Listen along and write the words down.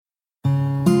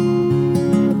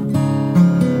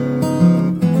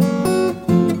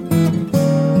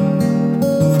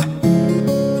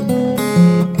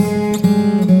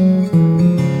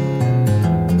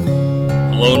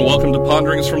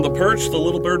Wanderings from the Perch, the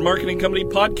Little Bird Marketing Company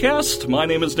podcast. My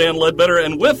name is Dan Ledbetter,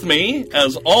 and with me,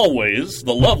 as always,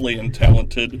 the lovely and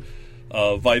talented,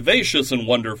 vivacious and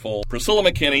wonderful Priscilla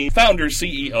McKinney, founder,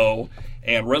 CEO,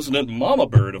 and resident mama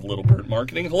bird of Little Bird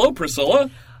Marketing. Hello,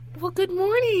 Priscilla. Well, good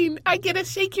morning. I get to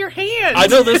shake your hand. I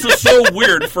know this is so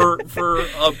weird for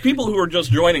people who are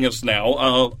just joining us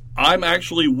now. I'm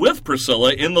actually with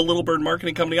Priscilla in the Little Bird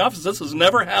Marketing Company office. This has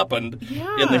never happened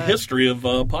in the history of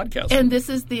podcasting. And this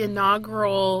is the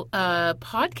inaugural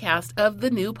podcast of the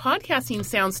new podcasting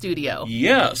sound studio.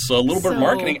 Yes. Little Bird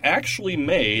Marketing actually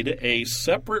made a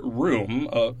separate room,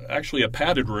 actually a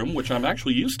padded room, which I'm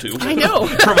actually used to. I know.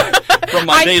 from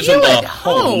my days in the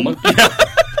home.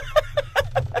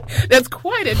 That's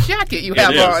quite a jacket you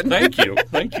have on. Thank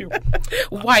you.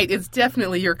 White is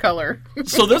definitely your color.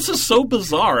 So this is so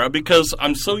bizarre because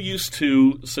I'm so used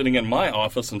to sitting in my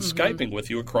office and Skyping with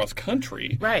you across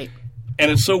country. Right. And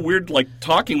it's so weird, like,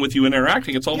 talking with you and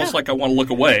interacting. It's almost like I want to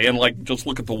look away and, like, just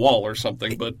look at the wall or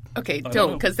something. But okay,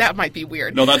 don't, because that might be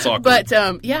weird. No, that's awkward.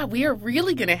 But, we are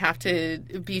really going to have to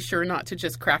be sure not to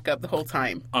just crack up the whole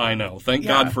time. I know. Thank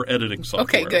God for editing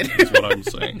software. Okay, good. Is what I'm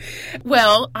saying.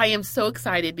 Well, I am so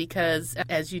excited because,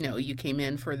 as you know, you came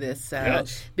in for this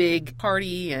big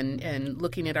party and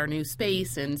looking at our new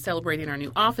space and celebrating our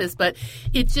new office. But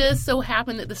it just so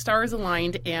happened that the stars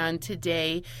aligned, and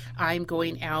today I'm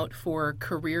going out for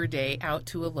career day out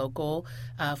to a local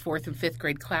 4th and 5th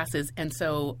grade classes, and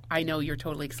so I know you're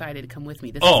totally excited to come with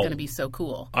me. This is going to be so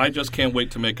cool. I just can't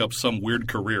wait to make up some weird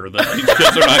career that these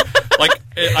kids are not like.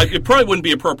 It probably wouldn't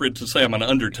be appropriate to say I'm an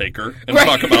undertaker and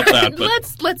talk about that.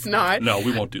 But let's not. No,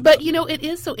 we won't do that. But you know, it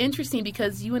is so interesting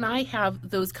because you and I have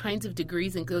those kinds of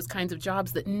degrees and those kinds of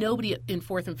jobs that nobody in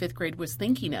 4th and 5th grade was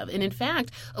thinking of, and in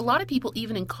fact, a lot of people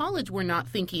even in college were not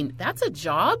thinking that's a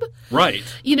job. Right.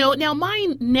 You know, now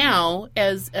mine now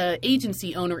as an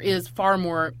agency owner is far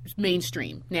more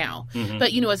mainstream now. Mm-hmm.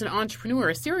 But, you know, as an entrepreneur,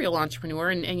 a serial entrepreneur,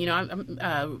 and you know,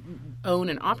 I own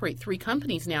and operate 3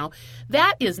 companies now,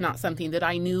 that is not something that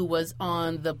I knew was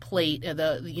on the plate,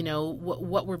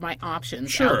 what were my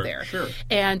options out there. Sure.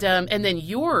 And then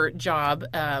your job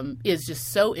is just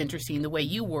so interesting, the way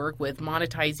you work with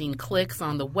monetizing clicks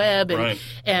on the web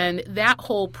and that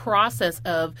whole process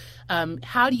of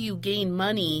how do you gain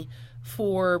money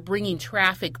for bringing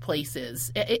traffic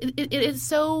places. It's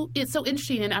so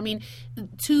interesting. And I mean,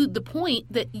 to the point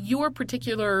that your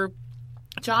particular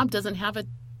job doesn't have a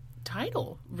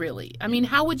title, really. I mean,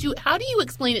 how do you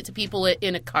explain it to people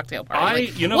in a cocktail party?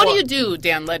 What do you do,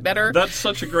 Dan Ledbetter? That's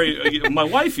such a great... my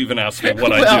wife even asked me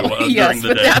what I do during the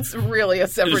day. But that's really a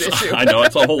separate issue. I know,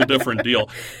 it's a whole different deal.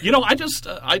 You know,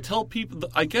 I tell people,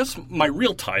 I guess my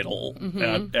real title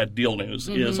at Deal News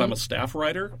is I'm a staff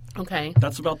writer. Okay.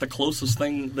 That's about the closest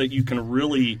thing that you can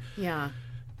really... Yeah.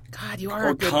 God, you are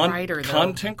a good writer, though.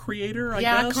 Content creator, I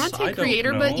guess? Yeah, content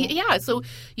creator. But yeah, so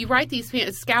you write these,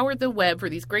 scour the web for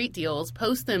these great deals,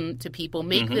 post them to people,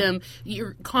 make them,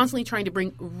 you're constantly trying to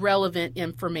bring relevant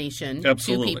information to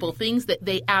people, things that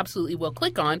they absolutely will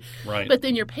click on. Right. But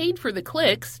then you're paid for the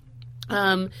clicks.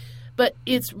 But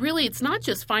it's not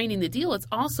just finding the deal, it's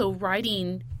also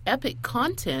writing epic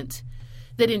content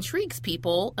that intrigues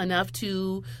people enough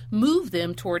to move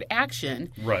them toward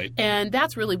action. Right. And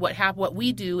that's really what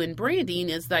we do in branding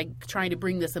is like trying to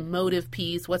bring this emotive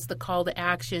piece. What's the call to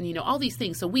action? You know, all these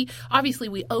things. So we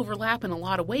overlap in a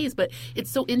lot of ways, but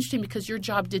it's so interesting because your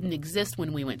job didn't exist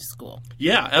when we went to school.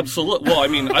 Yeah, absolutely. Well, I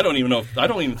mean, I don't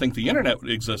even think the internet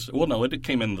existed. Well, no, it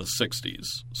came in the 60s.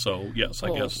 So, yes,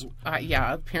 I guess.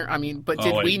 Yeah, I mean, but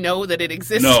did we know that it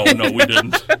existed? No, we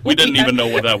didn't. We didn't even know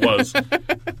what that was.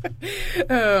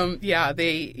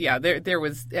 There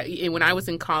was when I was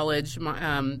in college,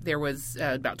 there was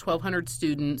about 1,200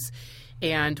 students,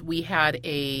 and we had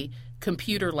a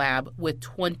computer lab with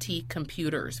 20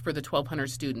 computers for the 1,200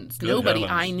 students. Nobody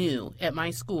I knew at my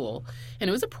school, and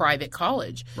it was a private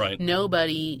college. Right.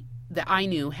 Nobody that I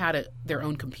knew had their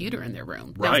own computer in their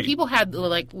room. Right. Now, people had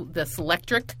like the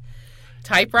Selectric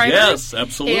typewriter. Yes,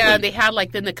 absolutely. And they had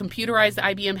then the computerized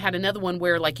IBM had another one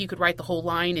where you could write the whole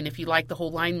line, and if you liked the whole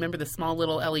line, remember the small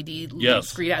little LED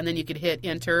screen, and then you could hit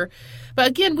enter. But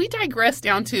again, we digress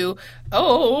down to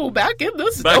back in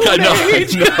the Stone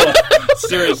Age. No,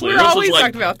 seriously, we always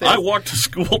talked about this. I walked to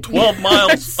school 12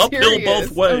 miles uphill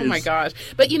both ways. Oh my gosh!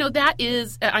 But that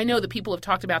is, I know that people have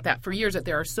talked about that for years. That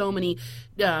there are so many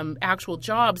actual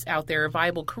jobs out there,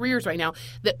 viable careers right now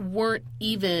that weren't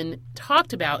even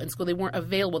talked about in school. They weren't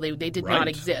available. They did not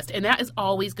exist, and that is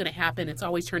always going to happen. It's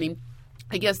always turning.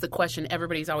 I guess the question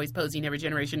everybody's always posing every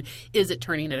generation, is it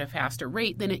turning at a faster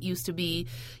rate than it used to be?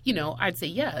 I'd say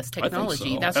yes, technology. I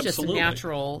think so. That's Absolutely. just a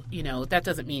natural, that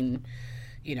doesn't mean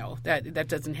that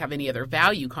doesn't have any other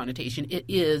value connotation. It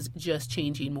is just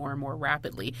changing more and more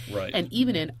rapidly. Right. And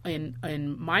even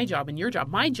in my job and your job,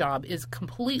 my job is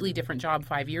completely different job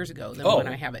 5 years ago than when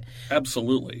I have it.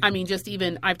 Absolutely. I mean, just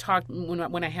even I've talked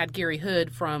when I had Gary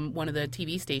Hood from one of the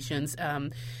TV stations,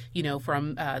 from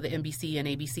the NBC and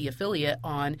ABC affiliate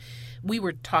on, we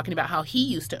were talking about how he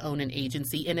used to own an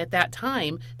agency, and at that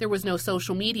time there was no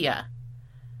social media.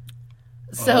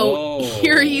 So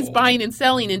here he's buying and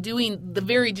selling and doing the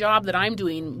very job that I'm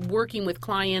doing, working with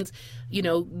clients,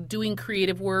 doing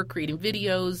creative work, creating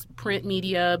videos, print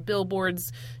media,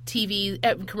 billboards, TV,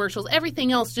 commercials,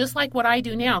 everything else, just like what I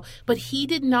do now. But he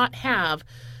did not have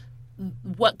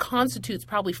what constitutes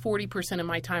probably 40% of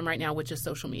my time right now, which is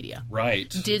social media. Right.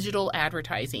 Digital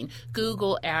advertising,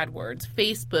 Google AdWords,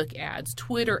 Facebook ads,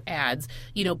 Twitter ads,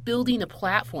 building a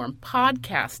platform,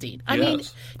 podcasting. I mean,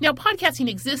 now podcasting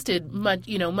existed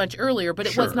much earlier, but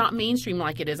it was not mainstream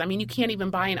like it is. I mean, you can't even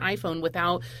buy an iPhone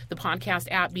without the podcast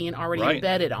app being already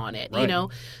embedded on it,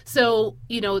 So,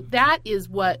 that is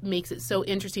what makes it so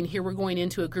interesting. Here we're going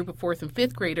into a group of 4th and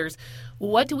 5th graders.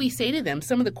 What do we say to them?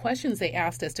 Some of the questions they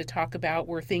asked us to talk about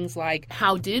were things like,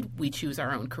 how did we choose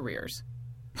our own careers?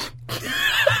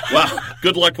 Wow,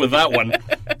 good luck with that one.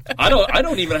 I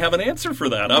don't even have an answer for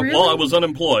that. Really? I was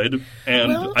unemployed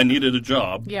and I needed a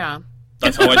job. Yeah.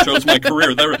 That's how I chose my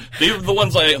career. They were the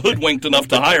ones I hoodwinked enough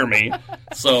to hire me.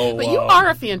 So, but you are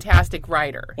a fantastic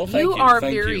writer. Well, thank you. You are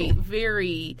Thank very, you.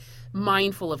 very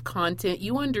mindful of content.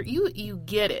 You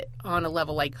get it on a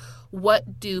level like,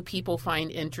 what do people find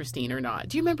interesting or not?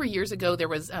 Do you remember years ago there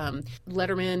was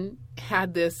Letterman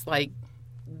had this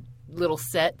little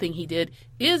set thing he did?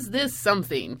 Is this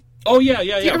something? Oh yeah. Do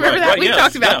you remember that? We've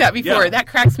talked about that before. Yeah. That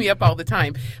cracks me up all the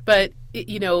time. But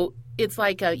it's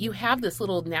like you have this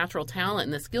little natural talent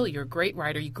and the skill. You're a great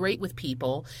writer. You're great with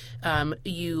people.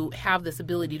 You have this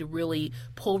ability to really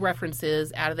pull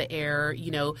references out of the air,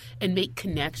 and make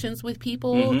connections with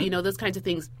people, those kinds of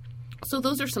things. So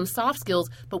those are some soft skills,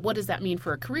 but what does that mean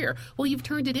for a career? Well, you've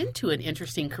turned it into an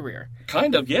interesting career.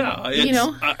 Kind of, yeah.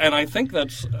 And I think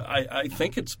I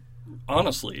think it's,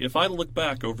 honestly, if I look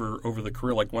back over the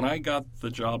career, like when I got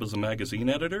the job as a magazine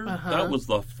editor, that was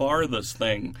the farthest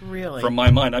thing from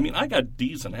my mind. I mean, I got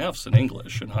D's and F's in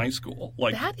English in high school.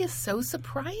 That is so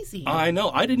surprising. I know.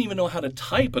 I didn't even know how to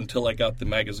type until I got the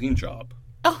magazine job.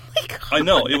 Oh, my God. I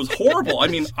know. It was horrible. I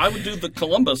mean, I would do the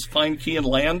Columbus find key and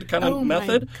land kind of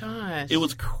method. Oh, my gosh. It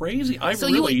was crazy. So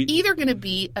you were either going to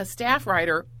be a staff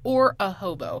writer or a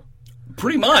hobo.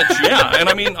 Pretty much, yeah. And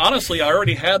I mean, honestly, I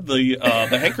already had the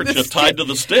handkerchief tied to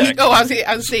the stick. Oh,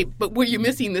 I was saying, but were you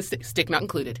missing the stick not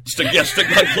included? Stick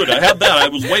not included. I had that. I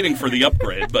was waiting for the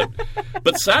upgrade,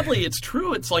 but sadly, it's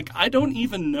true. It's like I don't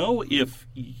even know if.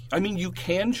 I mean, you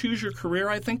can choose your career,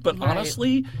 I think, but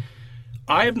honestly,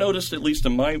 I have noticed, at least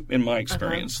in my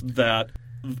experience, that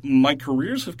my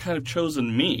careers have kind of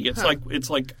chosen me. It's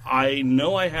like I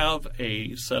know I have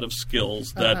a set of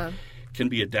skills that can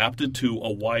be adapted to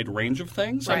a wide range of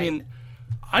things. Right. I mean,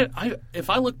 I if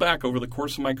I look back over the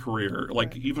course of my career,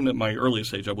 like even at my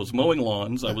earliest age, I was mowing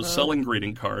lawns, I was selling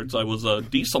greeting cards, I was a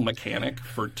diesel mechanic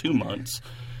for 2 months.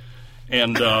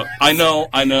 And I know.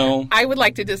 I would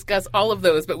like to discuss all of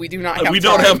those, but we do not have time. We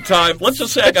don't have time. Let's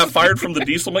just say I got fired from the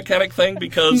diesel mechanic thing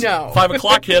because 5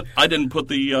 o'clock hit, I didn't put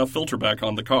the filter back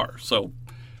on the car. So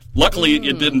luckily,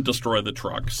 it didn't destroy the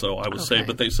truck, so I was saved.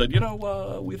 But they said,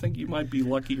 we think you might be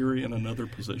luckier in another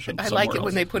position. I like it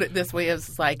when they put it this way.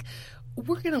 It's like,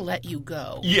 we're going to let you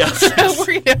go. Yes.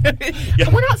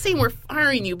 We're not saying we're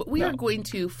firing you, but we are going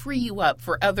to free you up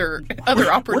for other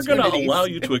opportunities. We're going to allow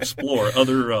you to explore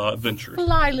other ventures.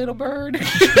 Fly, little bird.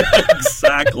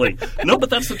 Exactly. No, but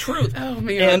that's the truth. Oh,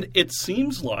 man. And it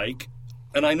seems like,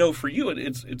 and I know for you,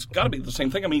 it's got to be the same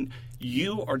thing. I mean,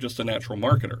 you are just a natural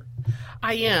marketer.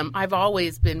 I am. I've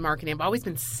always been marketing. I've always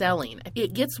been selling.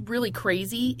 It gets really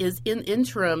crazy is in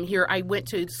interim here, I went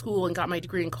to school and got my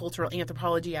degree in cultural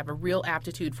anthropology. I have a real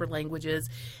aptitude for languages.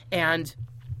 And,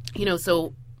 you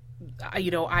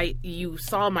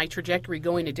saw my trajectory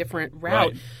going a different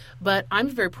route. Right. But I'm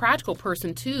a very practical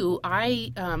person, too.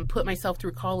 I put myself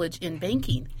through college in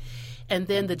banking. And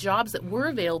then the jobs that were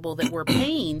available that were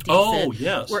paying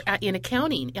decent were in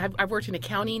accounting. I've worked in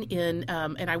accounting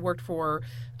and I worked for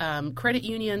credit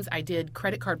unions. I did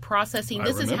credit card processing.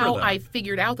 This is how I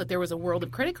figured out that there was a world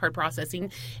of credit card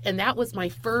processing. And that was my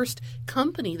first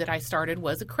company that I started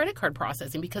was a credit card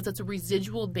processing because it's a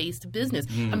residual-based business.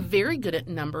 I'm very good at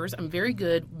numbers. I'm very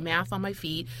good math on my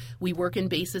feet. We work in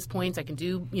basis points. I can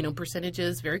do,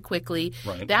 percentages very quickly.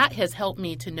 Right. That has helped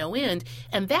me to no end.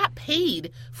 And that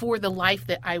paid for the life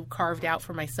that I carved out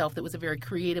for myself that was a very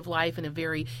creative life and a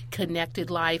very connected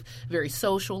life, very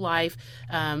social life.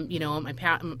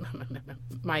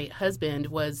 My husband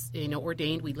was,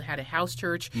 ordained. We had a house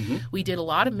church. Mm-hmm. We did a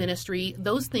lot of ministry.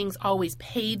 Those things always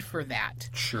paid for that.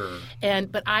 Sure.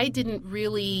 But I didn't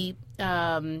really...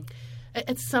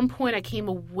 at some point, I came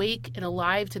awake and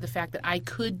alive to the fact that I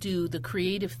could do the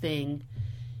creative thing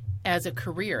as a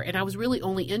career. And I was really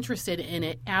only interested in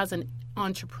it as an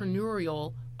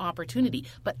entrepreneurial opportunity.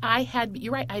 But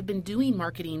you're right, I've been doing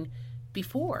marketing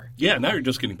before. Yeah, now you're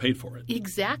just getting paid for it.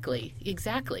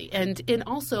 Exactly. And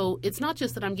also, it's not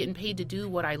just that I'm getting paid to do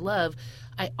what I love.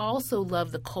 I also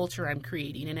love the culture I'm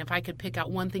creating. And if I could pick out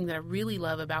one thing that I really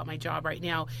love about my job right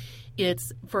now,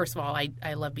 it's, first of all,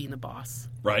 I love being the boss.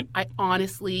 Right. I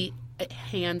honestly,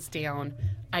 hands down,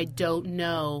 I don't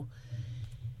know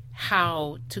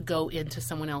how to go into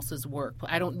someone else's work.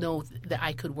 I don't know that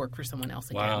I could work for someone else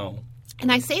again. Wow.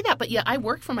 And I say that, but yeah, I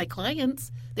work for my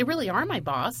clients. They really are my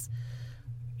boss.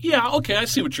 Yeah, okay, I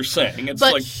see what you're saying. It's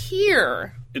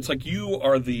like you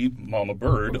are the mama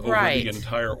bird over the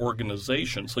entire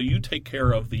organization. So you take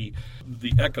care of the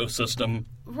ecosystem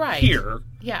here.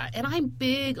 Yeah, and I'm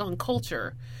big on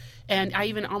culture. And I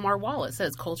even on our wall it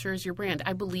says culture is your brand.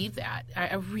 I believe that.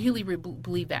 I really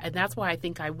believe that. And that's why I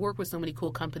think I work with so many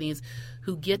cool companies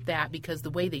who get that, because the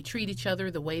way they treat each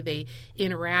other, the way they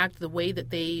interact, the way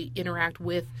that they interact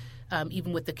with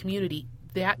even with the community,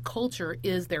 that culture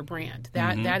is their brand.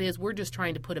 That is, we're just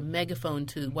trying to put a megaphone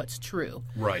to what's true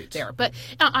there. But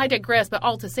I digress. But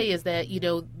all to say is that,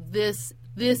 this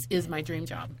is my dream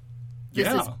job. This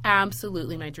is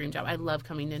absolutely my dream job. I love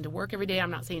coming into work every day.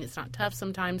 I'm not saying it's not tough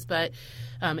sometimes, but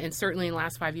and certainly in the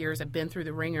last 5 years I've been through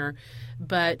the ringer.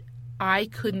 But I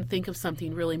couldn't think of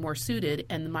something really more suited.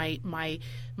 And my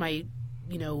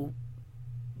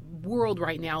world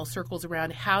right now circles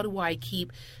around how do I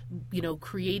keep,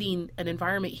 creating an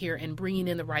environment here and bringing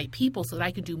in the right people so that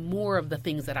I can do more of the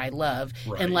things that I love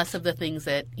and less of the things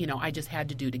that, I just had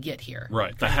to do to get here.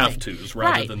 Right. The have-tos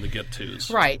rather than the get-tos.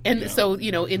 Right. And so,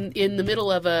 in the middle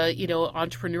of a,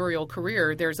 entrepreneurial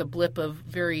career, there's a blip of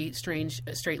very strange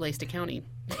straight-laced accounting.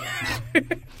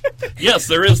 Yes,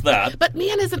 there is that. But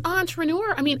man, as an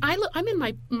entrepreneur, I mean, I'm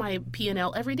in my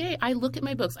P&L every day. I look at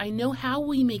my books. I know how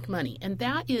we make money. And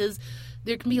that is,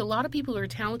 there can be a lot of people who are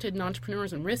talented and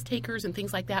entrepreneurs and risk takers and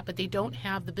things like that, but they don't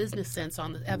have the business sense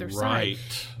on the other side.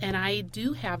 And I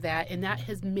do have that, and that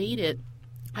has made it,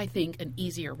 I think, an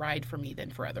easier ride for me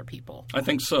than for other people. I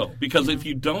think so. Because if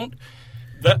you don't,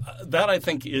 that I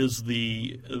think is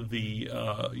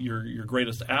your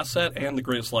greatest asset and the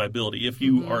greatest liability. If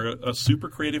you are a super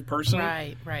creative person,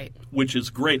 right, which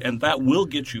is great, and that will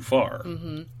get you far.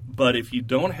 Mm-hmm. But if you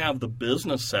don't have the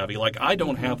business savvy, like I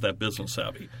don't have that business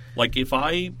savvy. Like if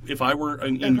I were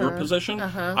in your position,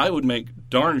 I would make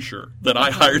darn sure that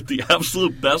I hired the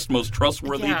absolute best, most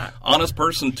trustworthy, honest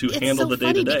person to handle the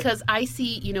day to day. It's so funny because I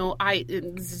see,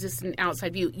 this is just an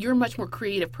outside view. You're a much more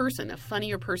creative person, a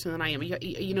funnier person than I am.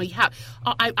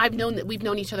 I've known that we've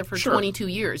known each other for 22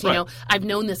 years. I've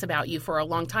known this about you for a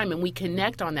long time, and we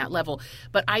connect on that level.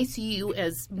 But I see you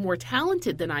as more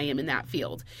talented than I am in that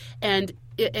field, and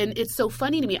it's so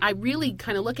funny to me. I really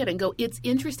kind of look at it and go, it's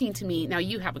interesting to me. Now,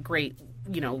 you have a great,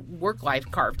 work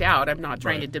life carved out. I'm not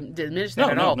trying to diminish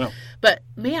that at all. No. But,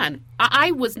 man,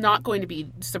 I was not going to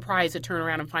be surprised to turn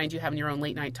around and find you having your own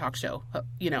late-night talk show,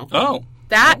 Oh.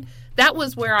 That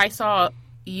was where I saw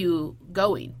you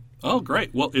going. Oh,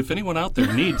 great. Well, if anyone out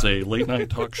there needs a late-night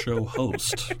talk show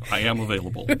host, I am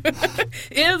available.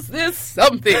 Is this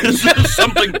something? Is this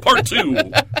something part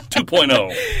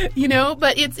 2.0?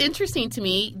 But it's interesting to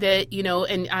me that,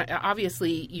 and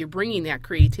obviously you're bringing that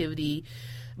creativity,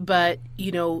 but,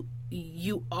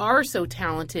 you are so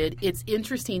talented. It's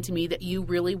interesting to me that you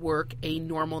really work a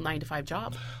normal 9-to-5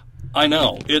 job. I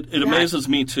know. It amazes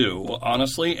me, too,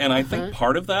 honestly. And I think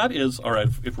part of that is, all right,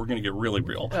 if we're going to get really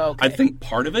real, I think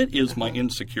part of it is my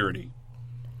insecurity.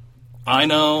 I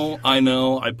know.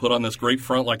 I put on this great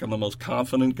front like I'm the most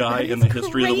confident guy in the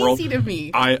history of the world. Crazy to me.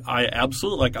 I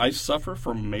absolutely, I suffer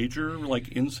from major,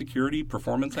 insecurity,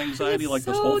 performance anxiety, this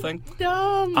whole thing.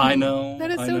 Dumb. I know.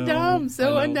 That is so dumb.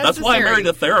 So unnecessary. That's why I married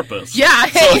a therapist. Yeah.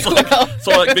 Hey,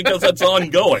 because that's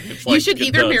ongoing. It's you should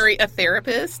either marry a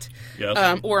therapist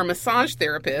or a massage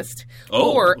therapist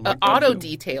or an auto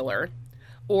detailer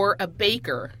or a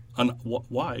baker.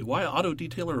 Why? Why auto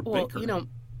detailer or baker?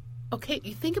 Okay,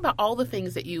 you think about all the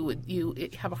things that you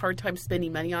have a hard time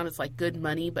spending money on. It's like good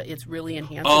money, but it's really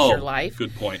enhances your life.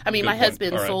 Good point. I mean, my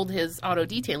husband sold his auto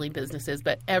detailing businesses,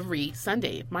 but every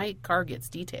Sunday my car gets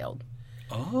detailed.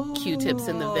 Q-tips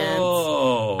in the vents.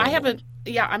 I haven't.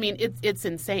 Yeah, I mean, it's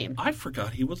insane. I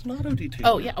forgot he was an auto detailer.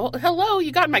 Oh, yeah. Well, hello,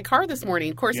 you got in my car this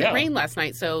morning. Of course, it rained last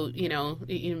night, so,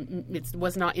 it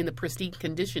was not in the pristine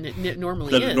condition it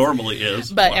normally is. That it normally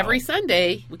is. But every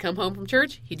Sunday, we come home from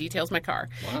church, he details my car.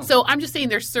 Wow. So I'm just saying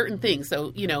there's certain things.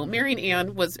 So, Marian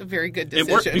Ann was a very good decision.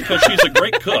 It worked because she's a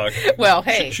great cook. Well,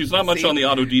 hey. She's not much on the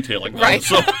auto detailing. Right.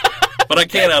 So. But I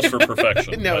can't ask for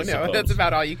perfection. No, that's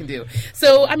about all you can do.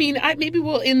 So, I mean, maybe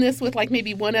we'll end this with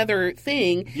maybe one other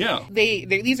thing. Yeah.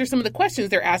 These are some of the questions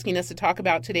they're asking us to talk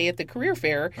about today at the career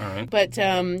fair. All right. But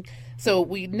so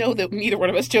we know that neither one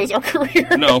of us chose our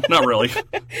career. No, not really.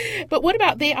 But what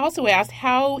about? They also asked,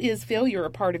 how is failure a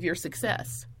part of your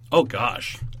success? Oh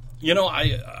gosh,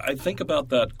 I think about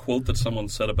that quote that someone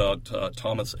said about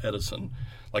Thomas Edison.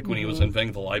 Like when he was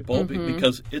inventing the light bulb,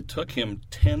 because it took him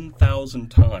 10,000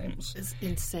 times. It's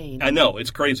insane. I know, it's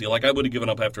crazy. Like, I would have given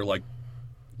up after,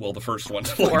 the first one.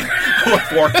 4. 4,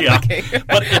 yeah. Okay.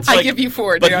 But it's I give you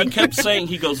 4, But John. he kept saying,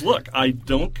 he goes, look, I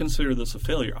don't consider this a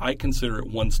failure. I consider it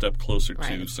one step closer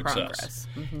to success.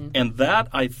 And that,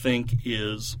 I think,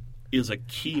 is a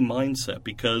key mindset,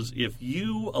 because if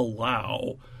you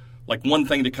allow one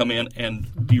thing to come in and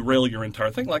derail your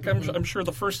entire thing. I'm sure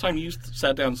the first time you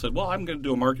sat down and said, well, I'm going to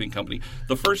do a marketing company,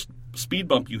 the first speed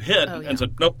bump you hit and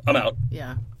said, nope, I'm out.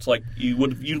 Yeah. It's like you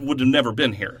would have never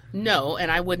been here. No,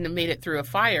 and I wouldn't have made it through a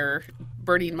fire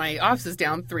burning my offices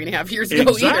down 3.5 years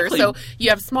ago either. So you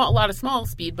have a lot of small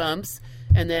speed bumps,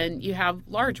 and then you have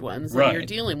large ones, and you're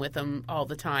dealing with them all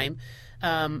the time.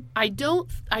 I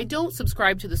don't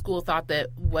subscribe to the school of thought that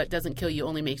what doesn't kill you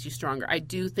only makes you stronger. I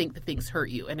do think that things hurt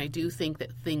you, and I do think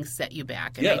that things set you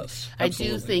back. And yes, I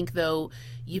do think, though,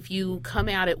 if you come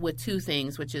at it with two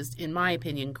things, which is, in my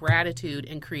opinion, gratitude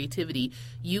and creativity,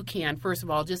 you can, first of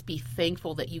all, just be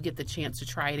thankful that you get the chance to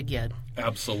try it again.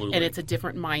 Absolutely. And it's a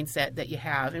different mindset that you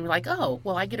have. And you're like, oh,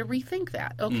 well, I get to rethink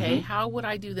that. Okay, how would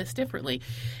I do this differently?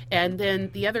 And then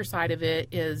the other side of it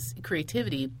is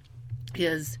creativity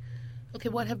is... okay,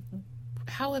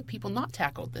 how have people not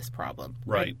tackled this problem?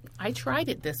 Right. I tried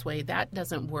it this way. That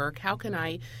doesn't work. How can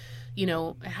I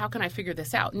figure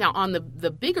this out? Now, on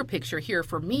the bigger picture here,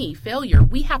 for me, failure,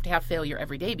 we have to have failure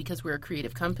every day because we're a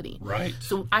creative company. Right.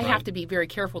 So I have to be very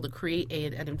careful to create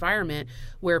an environment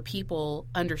where people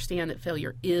understand that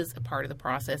failure is a part of the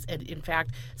process. And in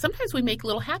fact, sometimes we make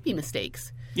little happy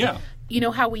mistakes. Yeah. You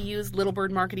know how we use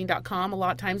littlebirdmarketing.com a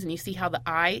lot of times, and you see how the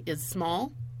I is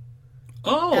small?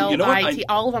 Oh, L-I-T.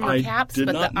 All of them are caps,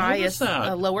 but the I is that.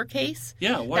 a lowercase.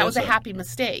 Yeah, why that was that? A happy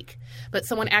mistake. But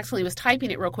someone actually was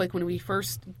typing it real quick when we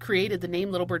first created the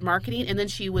name Little Bird Marketing, and then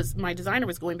my designer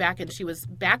was going back and she was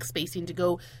backspacing to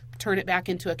go turn it back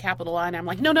into a capital I, and I'm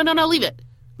like, no, leave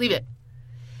it.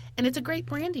 And it's a great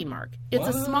branding mark. It's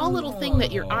a small little thing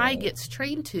that your eye gets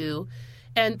trained to.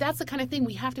 And that's the kind of thing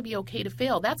we have to be okay to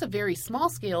fail. That's a very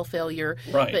small-scale failure.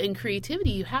 Right. But in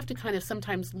creativity, you have to kind of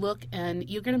sometimes look, and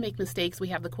you're going to make mistakes. We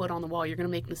have the quote on the wall, you're going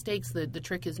to make mistakes. The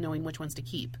trick is knowing which ones to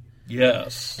keep.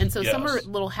 Yes. And so some are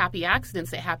little happy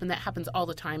accidents that happen. That happens all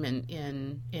the time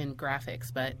in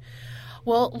graphics. But,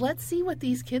 well, let's see what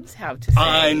these kids have to say.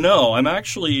 I know. I'm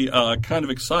actually kind of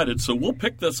excited. So we'll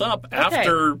pick this up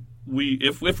after...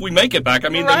 if we make it back. I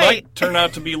mean, they might turn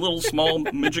out to be little small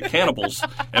midget cannibals,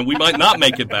 and we might not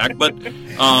make it back. But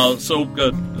so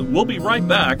we'll be right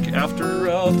back after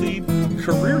the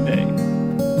career day.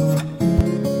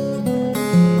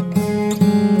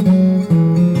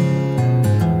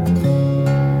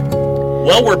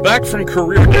 Well, we're back from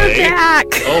career day. We're back.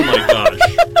 Oh my gosh.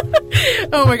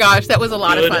 Oh my gosh, that was a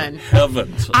lot of fun.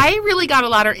 Heavens. I really got a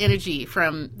lot of energy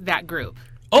from that group.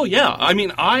 Oh yeah. I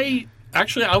mean, I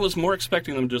was more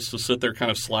expecting them just to sit there kind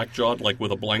of slack-jawed,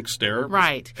 with a blank stare.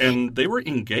 Right. And they were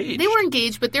engaged. They were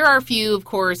engaged, but there are a few, of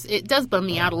course. It does bum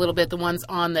me out a little bit, the ones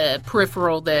on the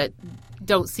peripheral that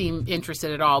don't seem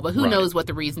interested at all. But who knows what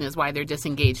the reason is why they're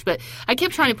disengaged. But I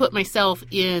kept trying to put myself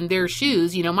in their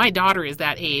shoes. My daughter is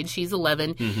that age. She's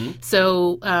 11. Mm-hmm.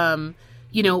 So...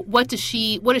 what is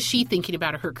she thinking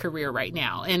about her career right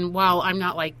now? And while I'm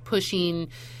not pushing,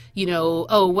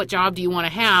 what job do you want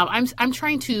to have? I'm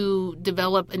trying to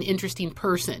develop an interesting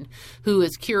person who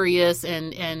is curious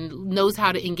and knows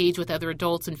how to engage with other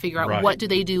adults and figure out what do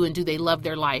they do and do they love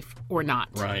their life or not.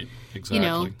 Right.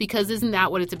 Exactly. Because isn't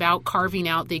that what it's about? Carving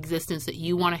out the existence that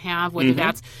you want to have, whether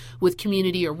that's with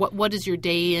community or what does your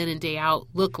day in and day out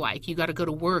look like? You got to go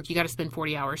to work. You got to spend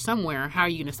 40 hours somewhere. How are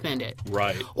you going to spend it?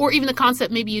 Right. Or even the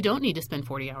concept maybe you don't need to spend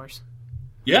 40 hours.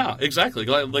 Yeah, exactly.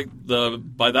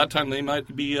 By that time, they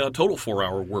might be a total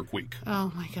 4-hour work week.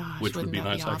 Oh, my gosh. Which would be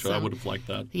nice, awesome? actually. I would have liked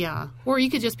that. Yeah. Or you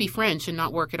could just be French and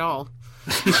not work at all.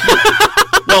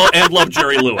 Well, and would love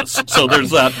Jerry Lewis. So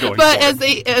there's that going. But as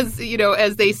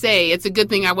they say, it's a good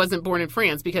thing I wasn't born in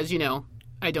France because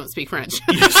I don't speak French.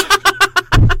 Yes.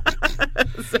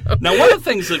 Now, one of the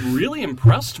things that really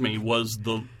impressed me was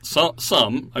some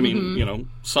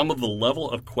of the level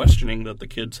of questioning that the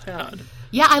kids had.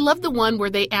 Yeah, I love the one where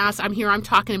they ask, I'm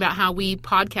talking about how we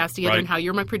podcast together and how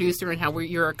you're my producer and how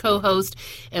you're a co-host,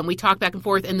 and we talk back and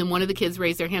forth, and then one of the kids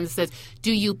raised their hand and says,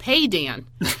 "Do you pay Dan?"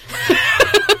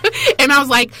 And I was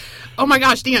like, oh my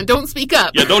gosh, Dan, don't speak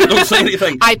up. Yeah, don't say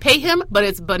anything. I pay him, but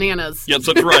it's bananas. Yes,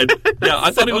 that's right. Yeah,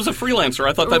 I thought he was a freelancer.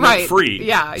 I thought that meant free.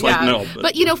 Yeah, it's yeah. Like, no,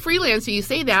 but freelancer, you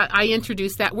say that, I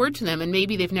introduced that word to them, and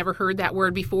maybe they've never heard that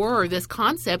word before, or this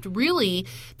concept really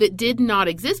that did not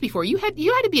exist before. You had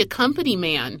to be a company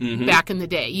man back in the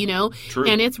day, True.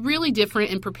 And it's really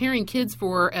different in preparing kids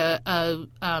for a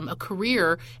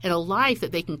career and a life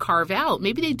that they can carve out.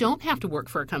 Maybe they don't have to work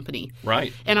for a company.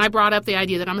 Right. And I brought up the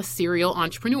idea that I'm a serial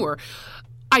entrepreneur.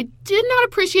 I did not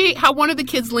appreciate how one of the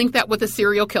kids linked that with a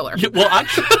serial killer. Yeah, well,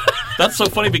 actually, that's so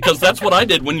funny because that's what I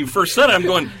did when you first said it. I'm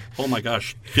going, oh my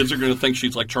gosh, kids are going to think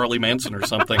she's like Charlie Manson or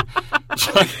something.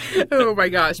 Oh my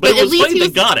gosh! But it was funny they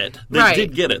got it. They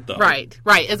did get it though. Right.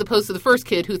 As opposed to the first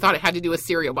kid who thought it had to do with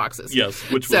cereal boxes. Yes,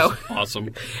 which was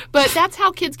awesome. But that's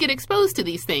how kids get exposed to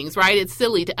these things, right? It's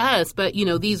silly to us, but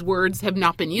these words have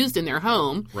not been used in their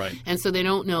home, right? And so they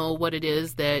don't know what it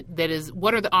is that is.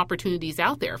 What are the opportunities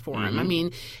out there for them? I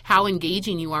mean, how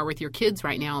engaging you are with your kids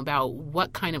right now about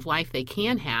what kind of life they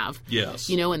can have. Yes.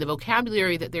 And the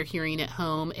vocabulary that they're hearing at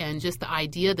home, and just the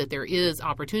idea that there is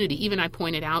opportunity. Even I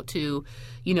pointed out to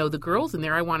the girls in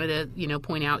there, I wanted to,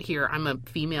 point out here, I'm a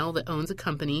female that owns a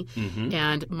company,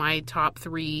 and my top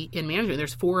 3 in management,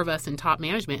 there's 4 of us in top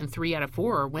management, and 3 out of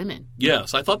 4 are women.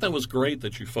 Yes, I thought that was great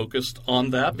that you focused on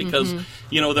that because,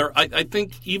 I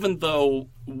think even though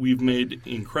we've made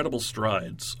incredible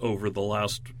strides over the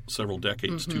last several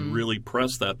decades to really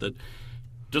press that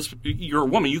just you're a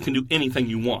woman, you can do anything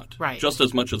you want, right, just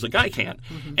as much as a guy can.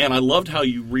 And I loved how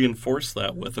you reinforced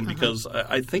that with them because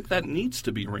I think that needs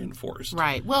to be reinforced.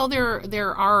 Right. Well,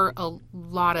 there are a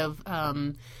lot of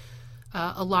women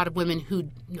a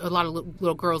lot of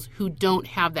little girls who don't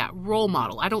have that role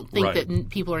model. I don't think that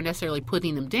people are necessarily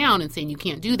putting them down and saying you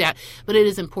can't do that, but it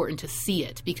is important to see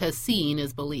it because seeing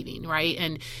is believing, right?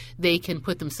 And they can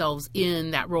put themselves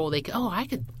in that role. They go, I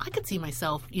could see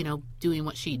myself, doing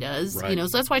what she does, right. So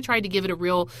that's why I tried to give it a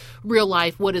real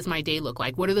life. What does my day look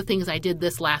like? What are the things I did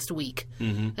this last week?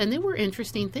 And they were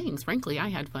interesting things. Frankly, I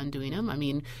had fun doing them. I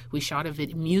mean, we shot a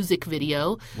music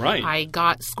video. Right. I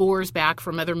got scores back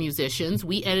from other musicians.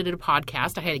 We edited a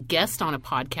podcast. I had a guest on a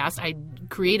podcast. I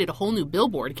created a whole new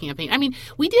billboard campaign. I mean,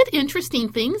 we did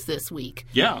interesting things this week.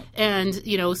 Yeah. And,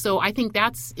 so I think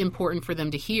that's important for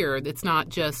them to hear. It's not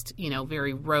just,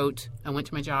 very rote. I went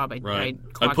to my job. I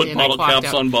put bottle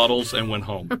caps on bottles and went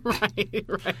home.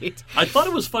 Right. I thought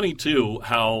it was funny, too,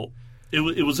 how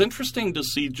it was interesting to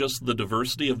see just the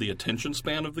diversity of the attention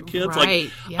span of the kids. Right.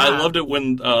 I loved it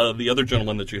when the other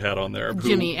gentleman that you had on there.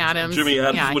 Jimmy Adams.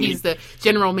 Yeah, he's the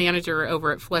general manager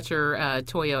over at Fletcher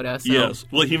Toyota. So. Yes.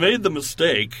 Well, he made the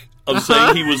mistake of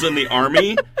saying he was in the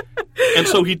Army. And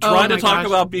so he tried to talk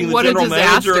about being the general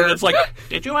manager, and it's like,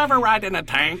 did you ever ride in a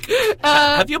tank?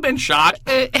 Have you been shot?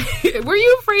 Were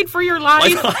you afraid for your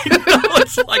life? I know.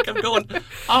 It's like I'm going,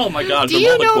 oh my gosh. Do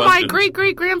you know my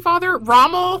great-great-grandfather,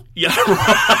 Rommel? Yeah. Serious?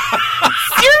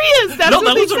 That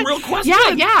was a real question.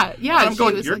 Yeah. And I'm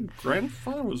going, your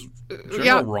grandfather was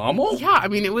General Rommel? Yeah, I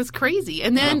mean, it was crazy.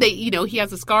 And then he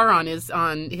has a scar on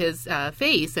his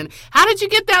face. And how did you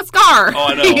get that scar? Oh,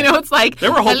 I know. It's like, they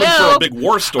were hoping for a big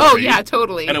war story. Oh, yeah,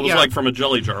 totally. And it was like from a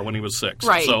jelly jar when he was 6.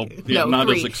 Right. So not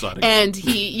 3. as exciting. And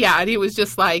he was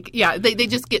just like, they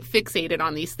just get fixated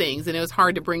on these things. And it was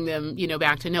hard to bring them,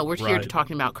 back to, no, we're here to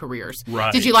talking about careers.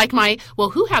 Right. Did you like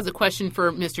who has a question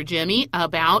for Mr. Jimmy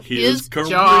about his career?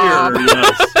 Job?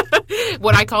 Yes.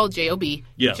 What I call J-O-B.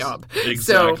 Yes, job.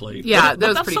 Exactly. So, that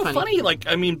was that's pretty so funny.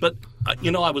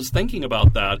 I was thinking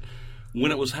about that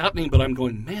when it was happening, but I'm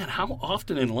going, man, how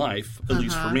often in life, at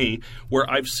least for me, where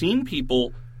I've seen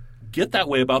people get that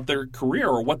way about their career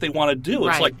or what they want to do.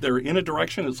 It's like they're in a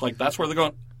direction. It's like that's where they're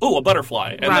going, oh, a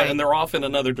butterfly. And they're off in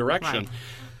another direction. Right.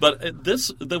 But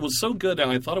that was so good,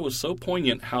 and I thought it was so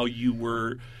poignant how you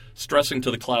were stressing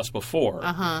to the class before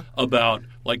about,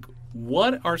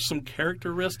 what are some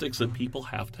characteristics that people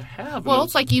have to have? Well,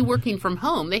 it's like you working from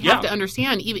home. They have to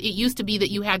understand. It used to be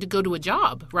that you had to go to a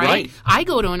job, right? I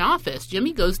go to an office.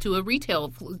 Jimmy goes to a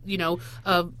retail,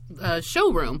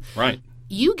 showroom. Right.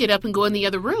 You get up and go in the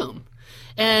other room.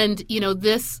 And,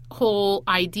 this whole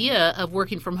idea of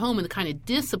working from home and the kind of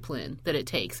discipline that it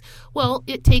takes. Well,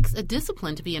 it takes a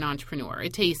discipline to be an entrepreneur.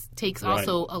 It takes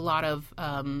also a lot of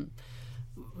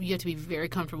you have to be very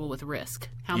comfortable with risk.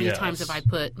 How many times have I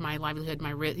put my livelihood,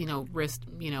 my risk,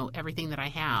 everything that I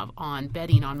have on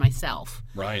betting on myself?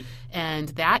 Right. And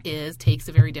that takes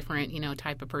a very different,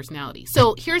 type of personality.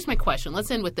 So here's my question.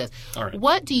 Let's end with this. All right.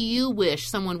 What do you wish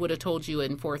someone would have told you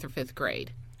in 4th or 5th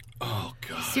grade? Oh,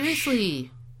 gosh.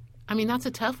 Seriously. I mean, that's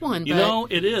a tough one.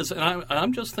 It is. And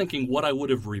I'm just thinking what I would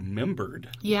have remembered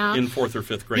in 4th or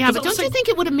 5th grade. Yeah, but don't you think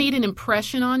it would have made an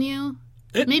impression on you?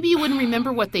 Maybe you wouldn't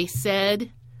remember what they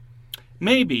said.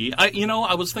 Maybe.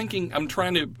 I was thinking, I'm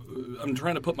trying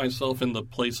to put myself in the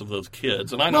place of those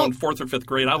kids. And I know in 4th or 5th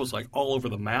grade, I was like all over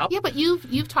the map. Yeah, but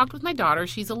you've talked with my daughter.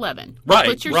 She's 11. Right.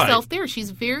 Put yourself there.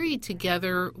 She's very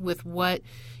together with what,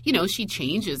 she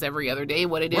changes every other day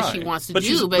what it is she wants to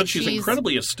do. But she's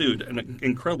incredibly astute and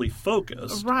incredibly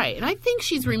focused. Right. And I think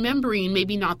she's remembering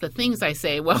maybe not the things I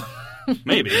say. Well,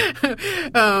 maybe.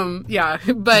 Yeah,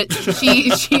 but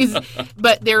she's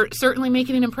but they're certainly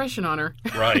making an impression on her.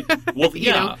 Right. Well,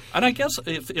 yeah. And I guess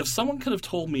if someone could have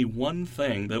told me one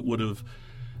thing that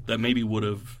maybe would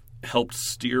have helped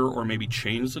steer or maybe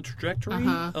change the trajectory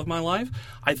of my life,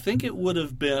 I think it would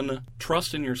have been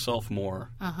trust in yourself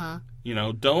more.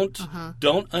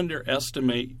 Don't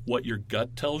underestimate what your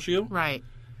gut tells you. Right.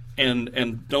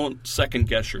 And don't second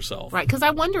guess yourself. Right, because I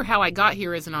wonder how I got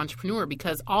here as an entrepreneur,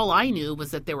 because all I knew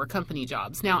was that there were company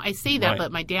jobs. Now, I say that,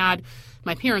 but my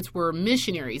parents were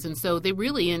missionaries, and so they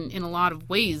really, in a lot of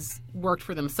ways, worked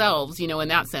for themselves. In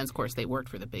that sense, of course, they worked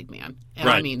for the big man. And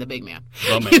I mean the big man.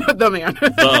 The man. The man.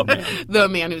 The man. The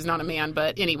man who's not a man,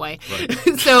 but anyway. Right.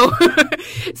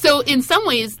 So in some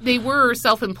ways, they were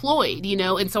self-employed,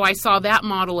 and so I saw that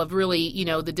model of really,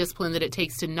 the discipline that it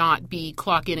takes to not be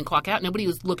clock in and clock out. Nobody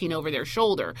was looking over their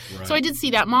shoulder. Right. So I did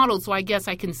see that model, so I guess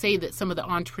I can say that some of the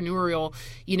entrepreneurial,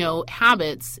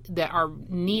 habits that are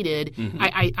needed,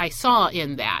 I saw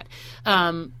in that.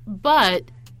 But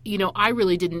I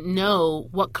really didn't know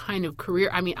what kind of career.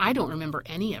 I mean, I don't remember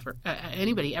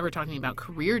anybody ever talking about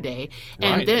career day.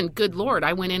 And then, good Lord,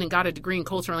 I went in and got a degree in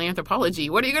cultural anthropology.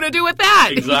 What are you going to do with that?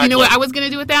 Exactly. You know what I was going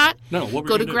to do with that? No, what were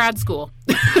Go you to do? grad school.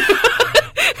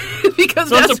 Because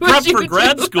so that's it's a prep for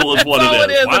grad do. school is what that's all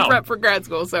it is. A prep for grad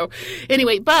school. So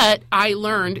anyway, but I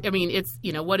learned, it's,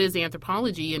 what is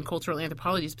anthropology and cultural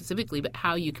anthropology specifically, but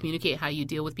how you communicate, how you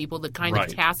deal with people, the kind of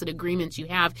tacit agreements you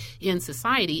have in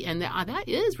society. And that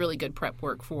is really good prep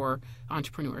work for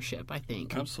entrepreneurship, I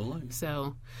think. Absolutely.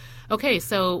 So, okay,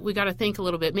 so we got to think a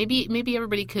little bit. Maybe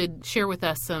everybody could share with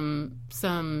us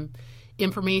some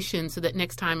information so that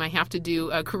next time I have to do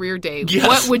a career day,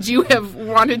 what would you have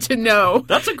wanted to know?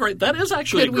 That is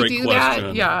actually a great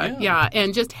question. That? Yeah.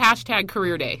 And just hashtag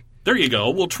career day. There you go.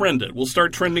 We'll trend it. We'll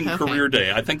start trending career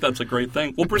day. I think that's a great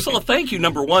thing. Well, Priscilla, thank you,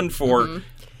 number one, for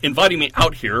inviting me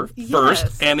out here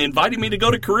first and inviting me to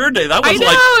go to career day. That was it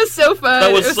was so fun.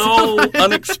 That was so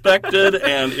unexpected,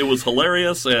 and it was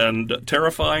hilarious and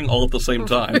terrifying all at the same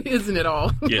time. Isn't it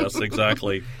all? Yes,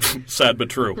 exactly. Sad but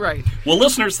true. Right. Well,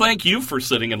 listeners, thank you for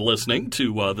sitting and listening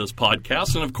to this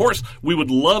podcast. And, of course, we would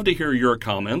love to hear your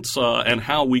comments and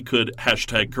how we could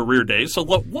hashtag career day. So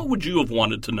what would you have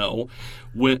wanted to know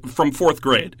from 4th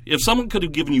grade? If someone could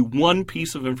have given you one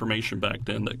piece of information back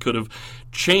then that could have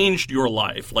changed your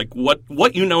life, like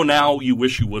what you know now you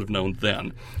wish you would have known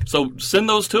then. So send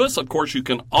those to us. Of course, you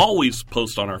can always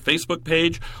post on our Facebook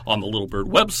page, on the Little Bird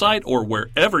website, or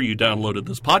wherever you downloaded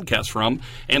this podcast from.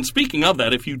 And speaking of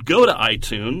that, if you'd go to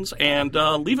iTunes and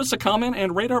leave us a comment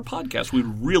and rate our podcast, we'd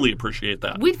really appreciate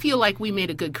that. We'd feel like we made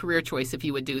a good career choice if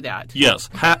you would do that. Yes.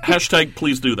 Hashtag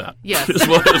please do that. Yes. is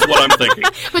what I'm thinking.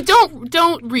 But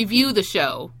don't review the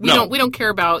show. We don't care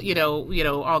about,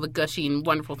 all the gushing,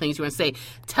 wonderful things you want to say.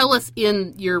 Tell us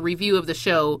in your review of the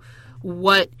show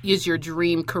what is your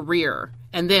dream career.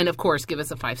 And then, of course, give us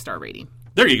a 5-star rating.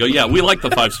 There you go. Yeah, we like the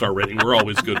 5-star rating. We're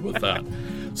always good with that.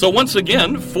 So once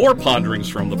again, for Ponderings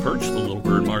from the Perch, the Little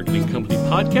Bird Marketing Company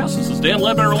podcast, this is Dan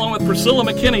Ledbetter along with Priscilla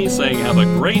McKinney saying have a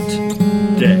great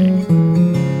day.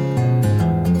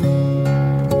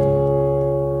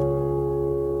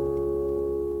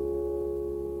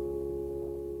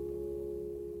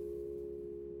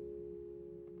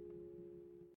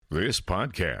 This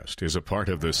podcast is a part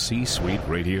of the C-Suite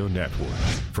Radio Network.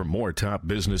 For more top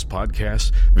business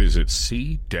podcasts, visit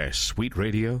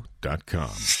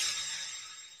c-suiteradio.com.